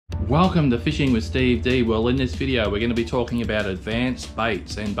Welcome to Fishing with Steve D. Well, in this video we're going to be talking about advanced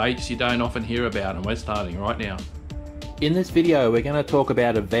baits and baits you don't often hear about, and we're starting right now. In this video we're going to talk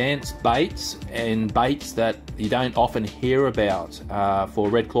about advanced baits and baits that you don't often hear about for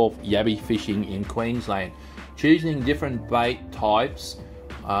redclaw yabby fishing in Queensland. Choosing different bait types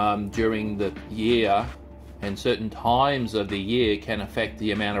during the year and certain times of the year can affect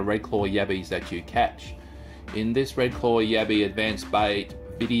the amount of redclaw yabbies that you catch. In this redclaw yabby advanced bait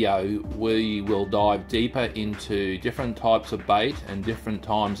video, we will dive deeper into different types of bait and different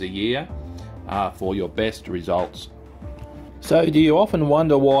times a year for your best results. So do you often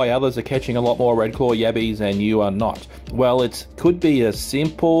wonder why others are catching a lot more redclaw yabbies and you are not? Well, it could be a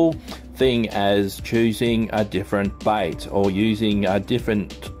simple thing as choosing a different bait or using a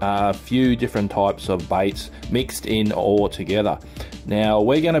few different types of baits mixed in all together. Now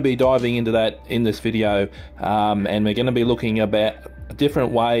we're going to be diving into that in this video, and we're going to be looking about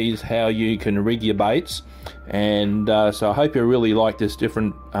different ways how you can rig your baits, and so I hope you really like this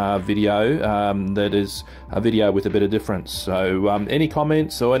different video that is a video with a bit of difference. So any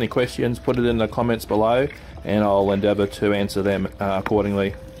comments or any questions, put it in the comments below and I'll endeavour to answer them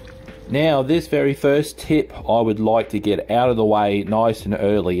accordingly. Now, this very first tip I would like to get out of the way nice and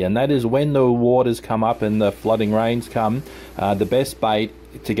early, and that is when the waters come up and the flooding rains come, the best bait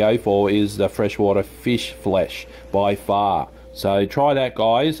to go for is the freshwater fish flesh by far. So try that,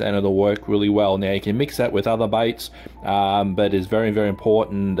 guys, and it'll work really well. Now you can mix that with other baits, but it's very, very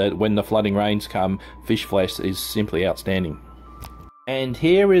important that when the flooding rains come, fish flesh is simply outstanding. And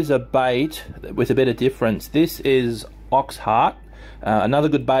here is a bait with a bit of difference. This is ox heart. Another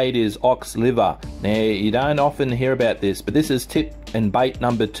good bait is ox liver. Now you don't often hear about this, but this is tip and bait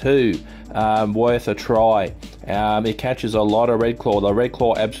number 2, worth a try. It catches a lot of redclaw. The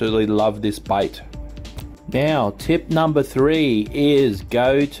redclaw absolutely love this bait. Now, tip number 3 is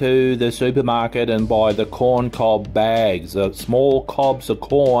go to the supermarket and buy the corn cob bags. The small cobs of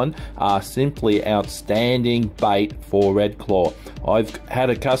corn are simply outstanding bait for redclaw. I've had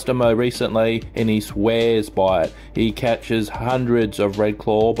a customer recently and he swears by it. He catches hundreds of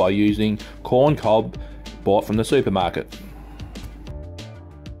redclaw by using corn cob bought from the supermarket.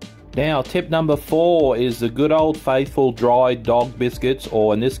 Now, tip number 4 is the good old faithful dried dog biscuits,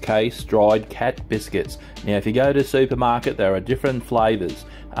 or in this case dried cat biscuits. Now if you go to the supermarket, there are different flavours.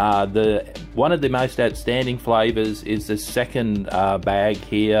 One of the most outstanding flavours is the second bag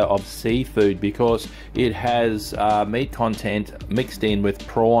here of seafood, because it has meat content mixed in with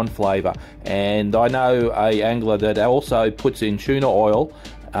prawn flavour. And I know a angler that also puts in tuna oil.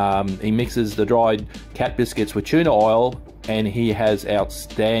 He mixes the dried cat biscuits with tuna oil, and he has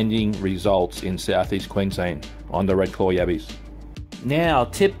outstanding results in southeast Queensland on the redclaw yabbies. Now,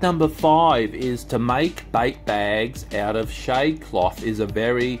 tip number 5 is to make bait bags out of shade cloth. Is a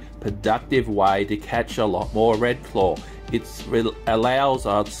very productive way to catch a lot more redclaw. It allows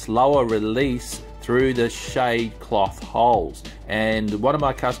a slower release through the shade cloth holes, and one of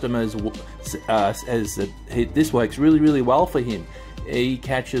my customers says that this works really well for him. He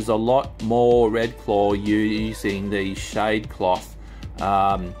catches a lot more redclaw using the shade cloth,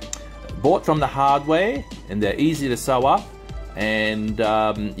 bought from the hardware, and they're easy to sew up. And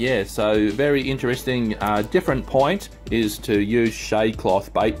yeah, so very interesting. Different point is to use shade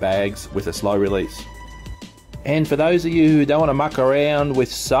cloth bait bags with a slow release. And for those of you who don't want to muck around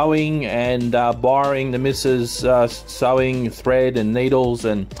with sewing and borrowing the missus sewing thread and needles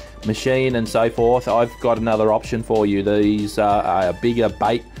and machine and so forth, I've got another option for you. These are bigger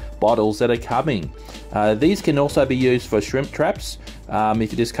bait bottles that are coming. These can also be used for shrimp traps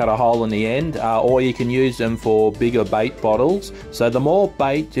if you just cut a hole in the end, or you can use them for bigger bait bottles. So the more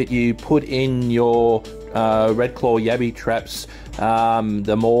bait that you put in your redclaw yabby traps,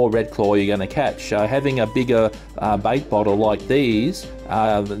 the more redclaw you're going to catch. So having a bigger bait bottle like these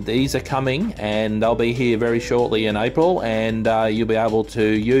are coming, and they'll be here very shortly in April, and you'll be able to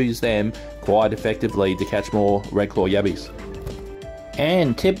use them quite effectively to catch more redclaw yabbies.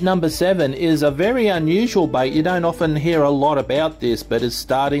 And tip number 7 is a very unusual bait. You don't often hear a lot about this, but it's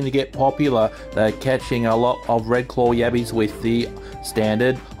starting to get popular. They're catching a lot of redclaw yabbies with the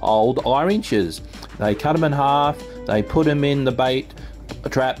standard old eye-inches. They cut them in half, they put them in the bait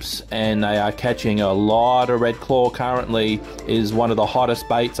traps, and they are catching a lot of redclaw. Currently is one of the hottest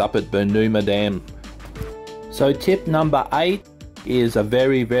baits up at Burnuma Dam. So tip number 8 is a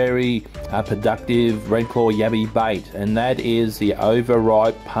very productive redclaw yabby bait, and that is the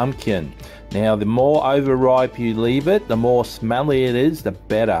overripe pumpkin. Now the more overripe you leave it, the more smelly it is, the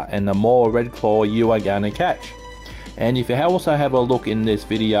better, and the more redclaw you are going to catch. And if you also have a look in this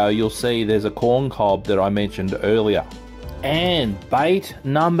video, you'll see there's a corn cob that I mentioned earlier. And bait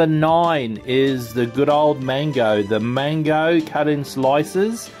number 9 is the good old mango. The mango cut in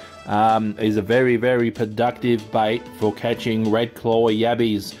slices is a very, very productive bait for catching redclaw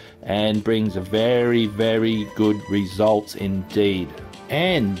yabbies and brings very, very good results indeed.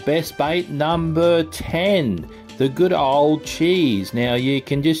 And best bait number 10, the good old cheese. Now you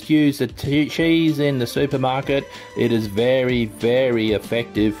can just use the cheese in the supermarket. It is very, very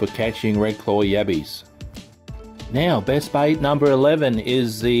effective for catching redclaw yabbies. Now, best bait number 11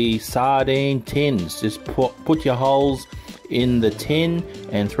 is the sardine tins. Just put your holes in the tin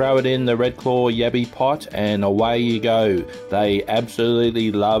and throw it in the redclaw yabby pot and away you go. They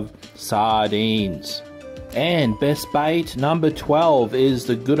absolutely love sardines. And best bait number 12 is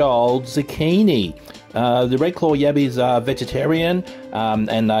the good old zucchini. The redclaw yabbies are vegetarian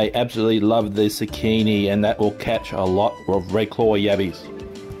and they absolutely love the zucchini, and that will catch a lot of redclaw yabbies.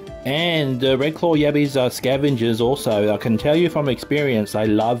 And redclaw yabbies are scavengers also. I can tell you from experience they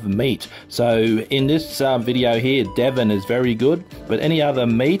love meat. So in this video here, Devon is very good, but any other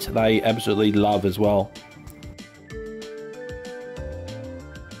meat they absolutely love as well.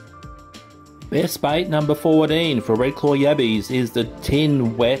 Best bait number 14 for redclaw yabbies is the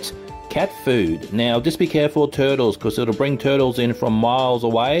tin wet cat food. Now just be careful of turtles, because it'll bring turtles in from miles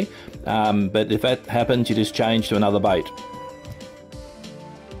away, but if that happens you just change to another bait.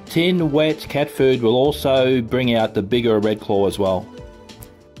 Tin wet cat food will also bring out the bigger redclaw as well.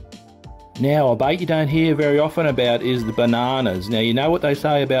 Now a bait you don't hear very often about is the bananas. Now you know what they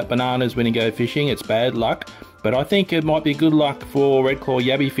say about bananas when you go fishing, it's bad luck, but I think it might be good luck for redclaw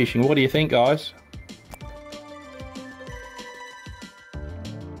yabby fishing. What do you think, guys?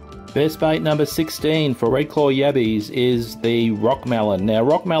 Best bait number 16 for redclaw yabbies is the rock melon. Now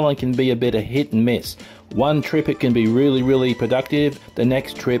rock melon can be a bit of hit and miss. One trip it can be really, really productive. The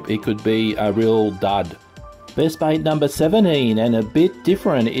next trip it could be a real dud. Best bait number 17, and a bit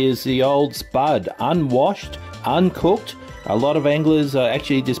different, is the old spud. Unwashed, uncooked. A lot of anglers are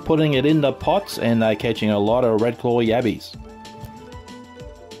actually just putting it in the pots and they're catching a lot of redclaw yabbies.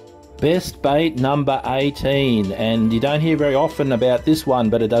 Best bait number 18, and you don't hear very often about this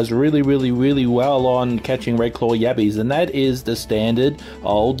one, but it does really, really, really well on catching redclaw yabbies, and that is the standard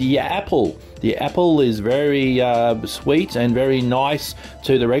old apple. The apple is very sweet and very nice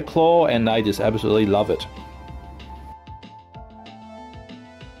to the redclaw, and they just absolutely love it.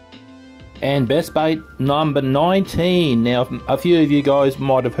 And best bait number 19. Now, a few of you guys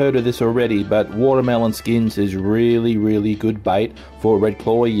might have heard of this already, but watermelon skins is really, really good bait for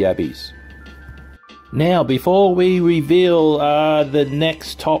redclaw yabbies. Now, before we reveal the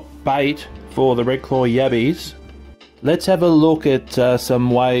next top bait for the redclaw yabbies, let's have a look at some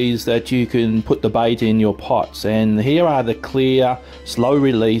ways that you can put the bait in your pots. And here are the clear, slow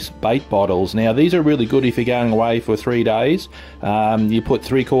release bait bottles. Now these are really good if you're going away for 3 days. You put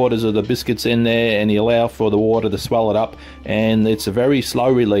 3/4 of the biscuits in there and you allow for the water to swell it up, and it's a very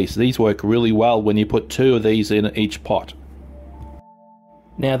slow release. These work really well when you put 2 of these in each pot.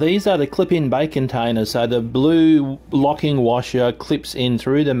 Now these are the clip-in bait containers, so the blue locking washer clips in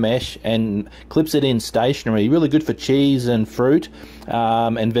through the mesh and clips it in stationary. Really good for cheese and fruit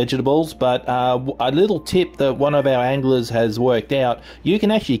and vegetables. But a little tip that one of our anglers has worked out, you can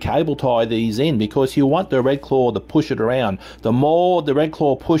actually cable tie these in, because you want the redclaw to push it around. The more the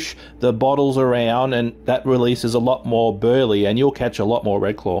redclaw push the bottles around, and that releases a lot more burley and you'll catch a lot more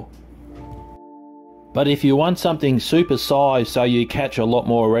redclaw. But if you want something super sized so you catch a lot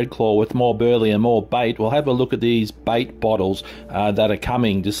more redclaw with more burley and more bait, we'll have a look at these bait bottles that are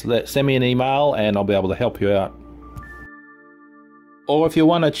coming. Just send me an email and I'll be able to help you out. Or if you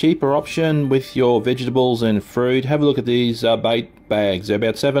want a cheaper option with your vegetables and fruit, have a look at these bait bags. They're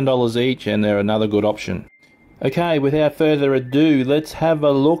about $7 each and they're another good option. Okay, without further ado, let's have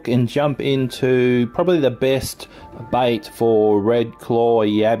a look and jump into probably the best bait for redclaw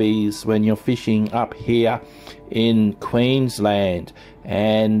yabbies when you're fishing up here in Queensland.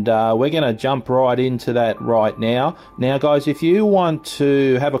 And we're going to jump right into that right now. Now guys, if you want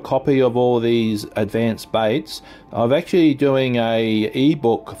to have a copy of all these advanced baits, I'm actually doing a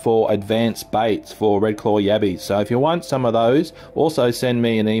ebook for advanced baits for redclaw yabbies. So if you want some of those, also send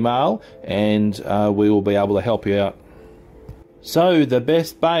me an email and we will be able to help you out. So the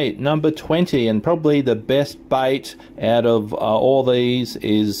best bait, number 20, and probably the best bait out of all these,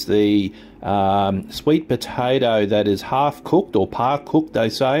 is the sweet potato that is half cooked, or par cooked they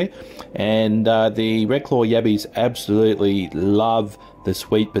say, and the redclaw yabbies absolutely love the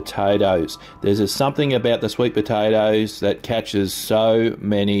sweet potatoes. There's just something about the sweet potatoes that catches so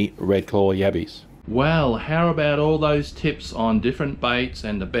many redclaw yabbies. Well, how about all those tips on different baits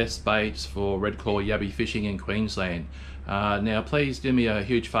and the best baits for redclaw yabby fishing in Queensland? Now please do me a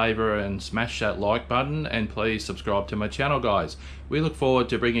huge favor and smash that like button, and please subscribe to my channel, guys. We look forward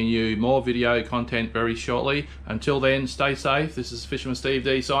to bringing you more video content very shortly. Until then, stay safe. This is Fisherman Steve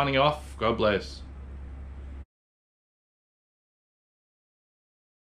D signing off. God bless.